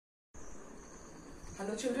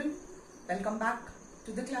Hello children, welcome back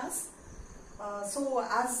to the class. So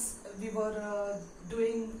as we were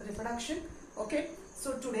doing reproduction, okay,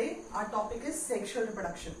 so today our topic is sexual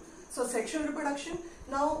reproduction. So sexual reproduction,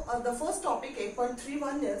 now the first topic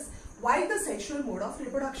 8.31 is why the sexual mode of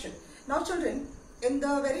reproduction. Now children, in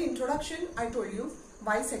the very introduction I told you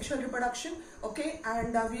why sexual reproduction, okay,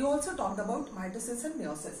 and we also talked about mitosis and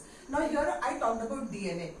meiosis. Now here I talked about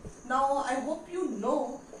DNA. Now I hope you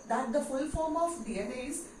know that the full form of DNA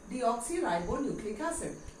is deoxyribonucleic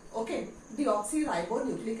acid. Okay,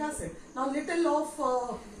 deoxyribonucleic acid. Now little of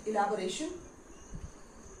elaboration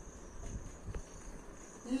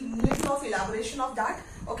of that.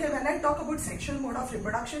 Okay, when I talk about sexual mode of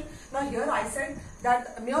reproduction, now here I said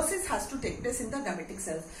that meiosis has to take place in the gametic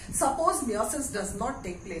cells. Suppose meiosis does not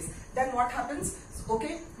take place, then what happens?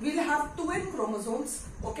 Okay, we'll have twin chromosomes.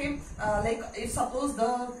 Okay, like if suppose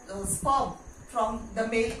the sperm from the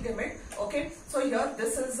male gamete, okay, so here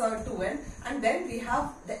this is 2n, and then we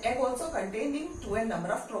have the egg also containing 2n number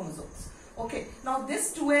of chromosomes. Okay, now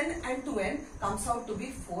this 2n and 2n comes out to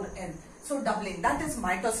be 4n. So doubling, that is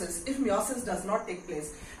mitosis if meiosis does not take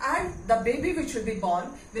place, and the baby which will be born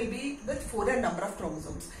will be with 4n number of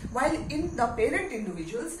chromosomes, while in the parent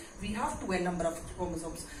individuals we have 2n number of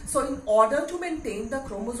chromosomes. So in order to maintain the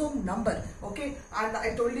chromosome number, okay, and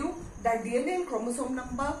I told you that DNA and chromosome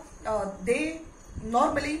number they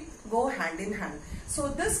normally go hand in hand. So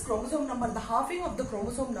this chromosome number, the halving of the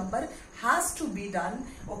chromosome number has to be done,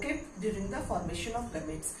 okay, during the formation of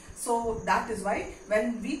gametes. So that is why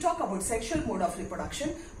when we talk about sexual mode of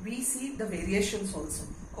reproduction, we see the variations also,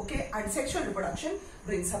 okay, and sexual reproduction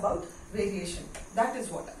brings about variation. That is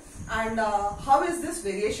what. And how is this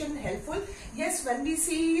variation helpful? Yes, when we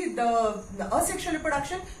see the asexual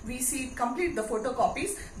reproduction, we see complete the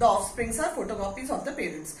photocopies. The offsprings are photocopies of the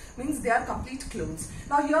parents, means they are complete clones.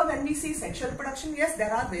 Now here when we see sexual reproduction, yes,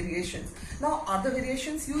 there are variations. Now are the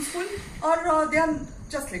variations useful, or they are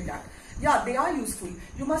just like that? Yeah, they are useful.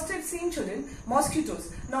 You must have seen children,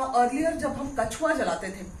 mosquitoes. Now earlier जब हम कछुआ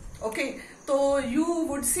जलाते थे, okay, so you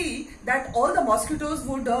would see that all the mosquitoes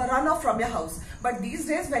would run off from your house. But these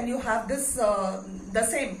days when you have this the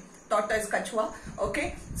same tortoise kachua,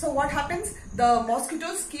 okay, so what happens? The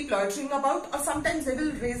mosquitoes keep loitering about, or sometimes they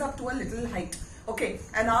will raise up to a little height. Okay,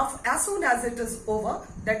 and as soon as it is over,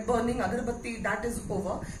 that burning agarbatti, that is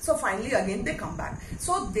over, so finally again they come back.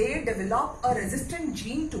 So they develop a resistant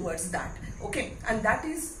gene towards that, okay, and that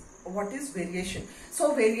is what is variation.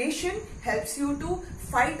 So variation helps you to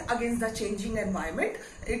fight against the changing environment.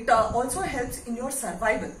 It also helps in your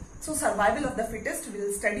survival. So survival of the fittest we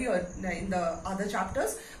will study in the other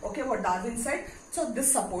chapters, okay, what Darwin said. So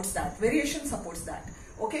this supports that, variation supports that,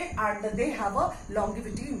 okay, and they have a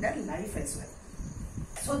longevity in their life as well.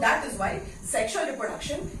 So that is why sexual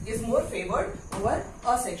reproduction is more favored over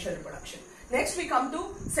asexual reproduction. Next we come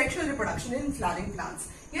to sexual reproduction in flowering plants.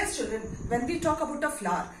 Yes children, when we talk about a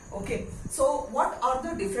flower, okay, so what are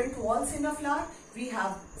the different walls in a flower? We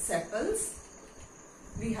have sepals,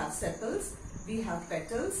 we have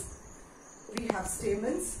petals, we have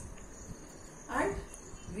stamens, and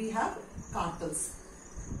we have carpels.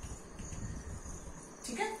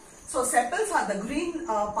 Okay? So sepals are the green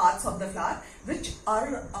parts of the flower which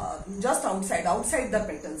are just outside the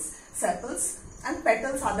petals. Sepals. And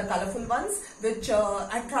petals are the colorful ones which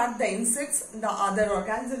attract the insects, the other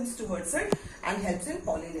organisms towards it and helps in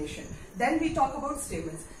pollination. Then we talk about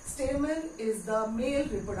stamens. Stamen is the male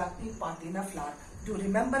reproductive part in a flower. Do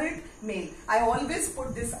remember it? Male. I always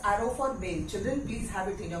put this arrow for male. Children, please have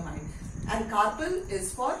it in your mind. And carpel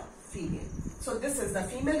is for female. So this is the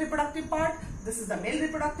female reproductive part, this is the male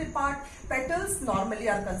reproductive part. Petals normally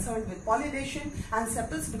are concerned with pollination, and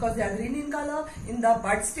sepals, because they are green in color in the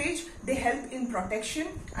bud stage, they help in protection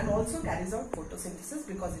and also carries out photosynthesis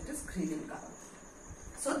because it is green in color.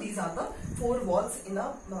 So these are the four walls in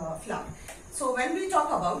a flower. So when we talk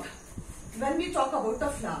about a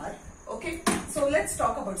flower, okay, so let's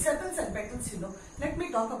talk about sepals and petals, you know. Let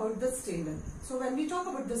me talk about the stamen. So when we talk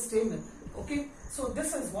about the stamen, okay, so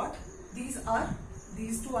this is what? These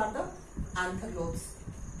two are the anther lobes.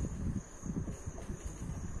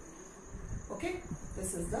 Okay,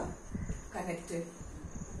 this is the connective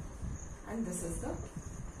and this is the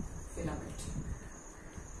filament.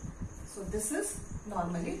 So this is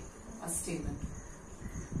normally a stamen.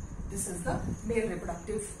 This is the male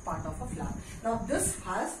reproductive part of a flower. Now this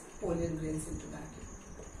has pollen grains into that.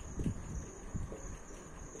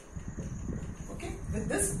 Okay, with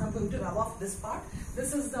this I am going to rub off this part.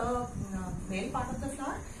 This is the male part of the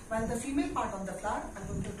flower, while the female part of the flower I am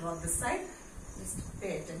going to draw this side. Just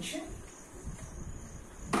pay attention.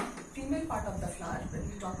 Female part of the flower, when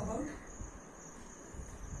we talk about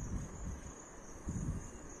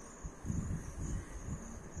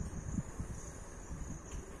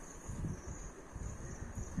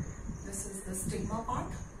stigma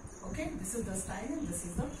part. Okay, this is the style and this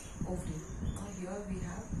is the ovary. Now here we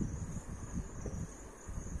have,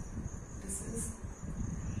 this is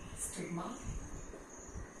stigma,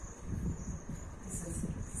 this is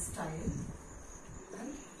style, and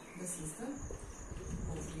this is the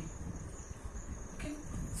ovary. Okay,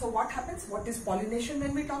 so what happens? What is pollination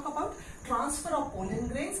when we talk about? Transfer of pollen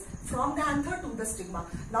grains from the anther to the stigma.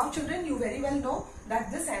 Now children, you very well know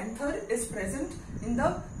that this anther is present in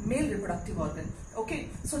the male reproductive organ. Okay,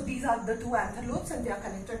 so these are the two anther lobes and they are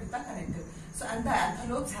connected with the connective. So, and the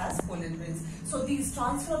anther lobes has pollen grains. So these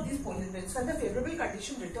transfer of these pollen grains, when the favorable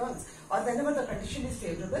condition returns or whenever the condition is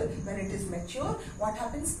favorable, when it is mature, what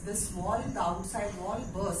happens? This wall, the outside wall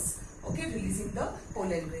bursts. Okay, releasing the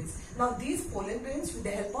pollen grains. Now these pollen grains, with the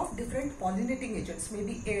help of different pollinating agents,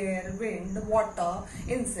 maybe air, wind, water,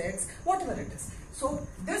 insects, whatever it is. So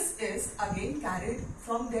this is again carried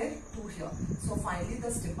from there to here. So finally the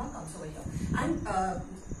stigma comes over here, and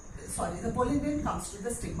the pollen grain comes to the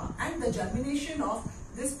stigma, and the germination of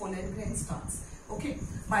this pollen grain starts. Okay,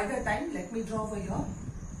 by the time, let me draw over here.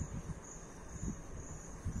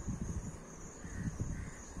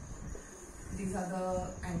 These are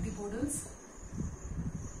the antipodals.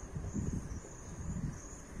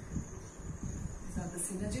 These are the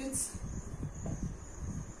synergids.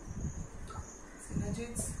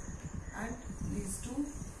 And these two,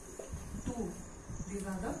 these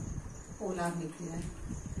are the polar nuclei.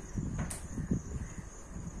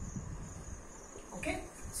 Okay,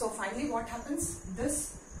 so finally what happens?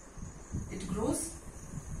 This, it grows,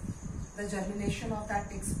 the germination of that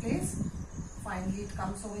takes place. Finally it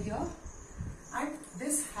comes over here. And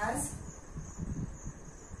this has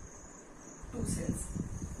two cells.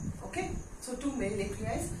 Okay, so two male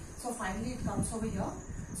nuclei. So finally it comes over here.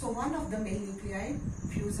 So one of the male nuclei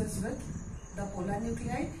fuses with the polar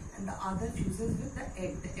nuclei and the other fuses with the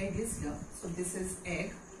egg. The egg is here. So this is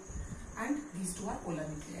egg and these two are polar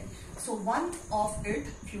nuclei. So one of it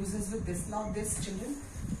fuses with this. Now this, children,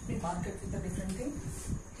 we mark it with a different thing.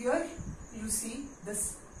 Here you see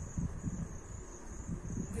this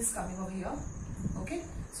coming over here. Okay,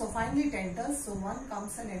 so finally it enters. So one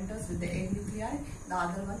comes and enters with the egg nuclei, the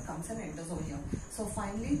other one comes and enters over here. So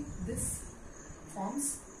finally this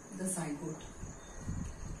forms the zygote,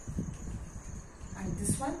 and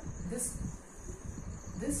this one,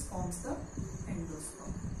 this forms the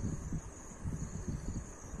endosperm.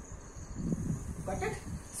 Got it?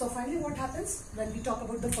 So finally what happens when we talk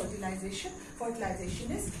about the fertilization?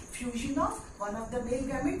 Fertilization is fusion of one of the male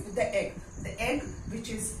gamete with the egg. The egg which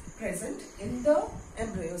is present in the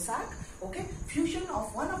embryo sac. Okay, fusion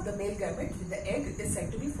of one of the male gamete with the egg is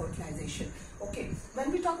said to be fertilization. Okay,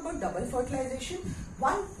 when we talk about double fertilization,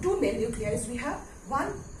 two male nuclei we have.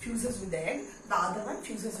 One fuses with the egg, the other one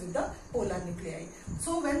fuses with the polar nuclei.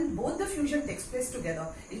 So when both the fusion takes place together,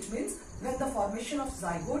 it means when the formation of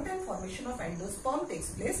zygote and formation of endosperm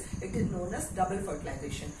takes place, it is known as double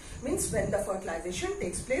fertilization. Means when the fertilization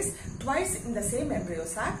takes place twice in the same embryo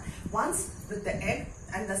sac, once with the egg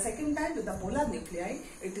and the second time with the polar nuclei,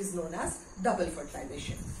 it is known as double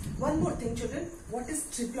fertilization. One more thing, children, what is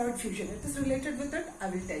triploid fusion? It is related with it, I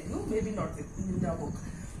will tell you, maybe not in the book.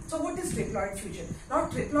 So what is triploid fusion? Now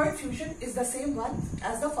triploid fusion is the same one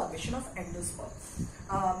as the formation of endosperm.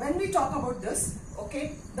 When we talk about this,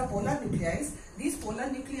 okay, the polar nuclei, these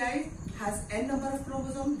polar nuclei has n number of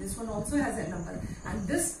chromosomes, this one also has n number, and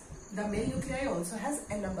this, the male nuclei also has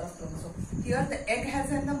n number of chromosomes. Here the egg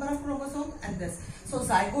has n number of chromosomes and this. So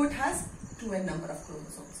zygote has 2n number of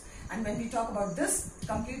chromosomes. And when we talk about this,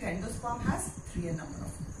 complete endosperm has 3n number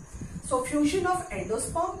of. So fusion of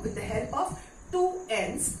endosperm with the help of two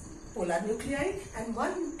ends, polar nuclei, and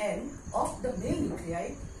one end of the male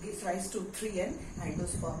nuclei gives rise to 3n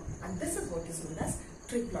endosperm, and this is what is known as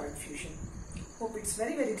triploid fusion. Hope it's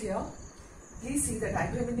very, very clear. Please see the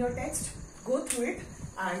diagram in your text, go through it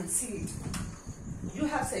and see it. You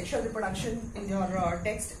have sexual reproduction in your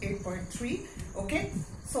text 8.3. Okay,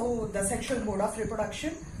 so the sexual mode of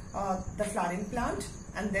reproduction, the flowering plant,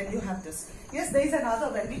 and then you have this. Yes, there is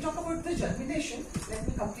another. When we talk about the germination, let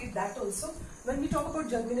me complete that also. When we talk about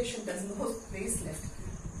germination, there is no place left.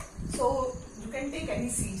 So you can take any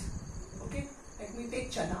seed. Okay, let me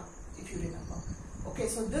take chana, if you remember. Okay,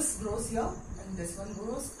 so this grows here and this one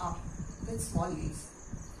grows up with small leaves.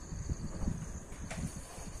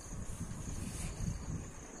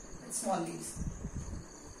 Small leaves.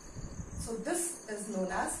 So this is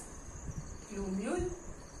known as plumule.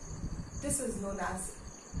 This is known as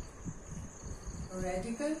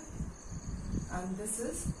radicle, and this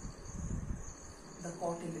is the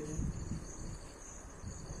cotyledon.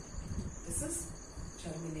 This is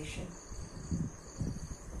germination.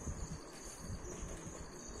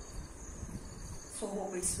 So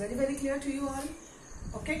hope it's very clear to you all.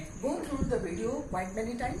 Okay, go through the video quite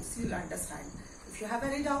many times, you'll understand. If you have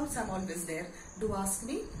any doubts, I'm always there. Do ask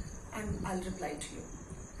me and I'll reply to you.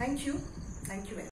 Thank you. Thank you very much.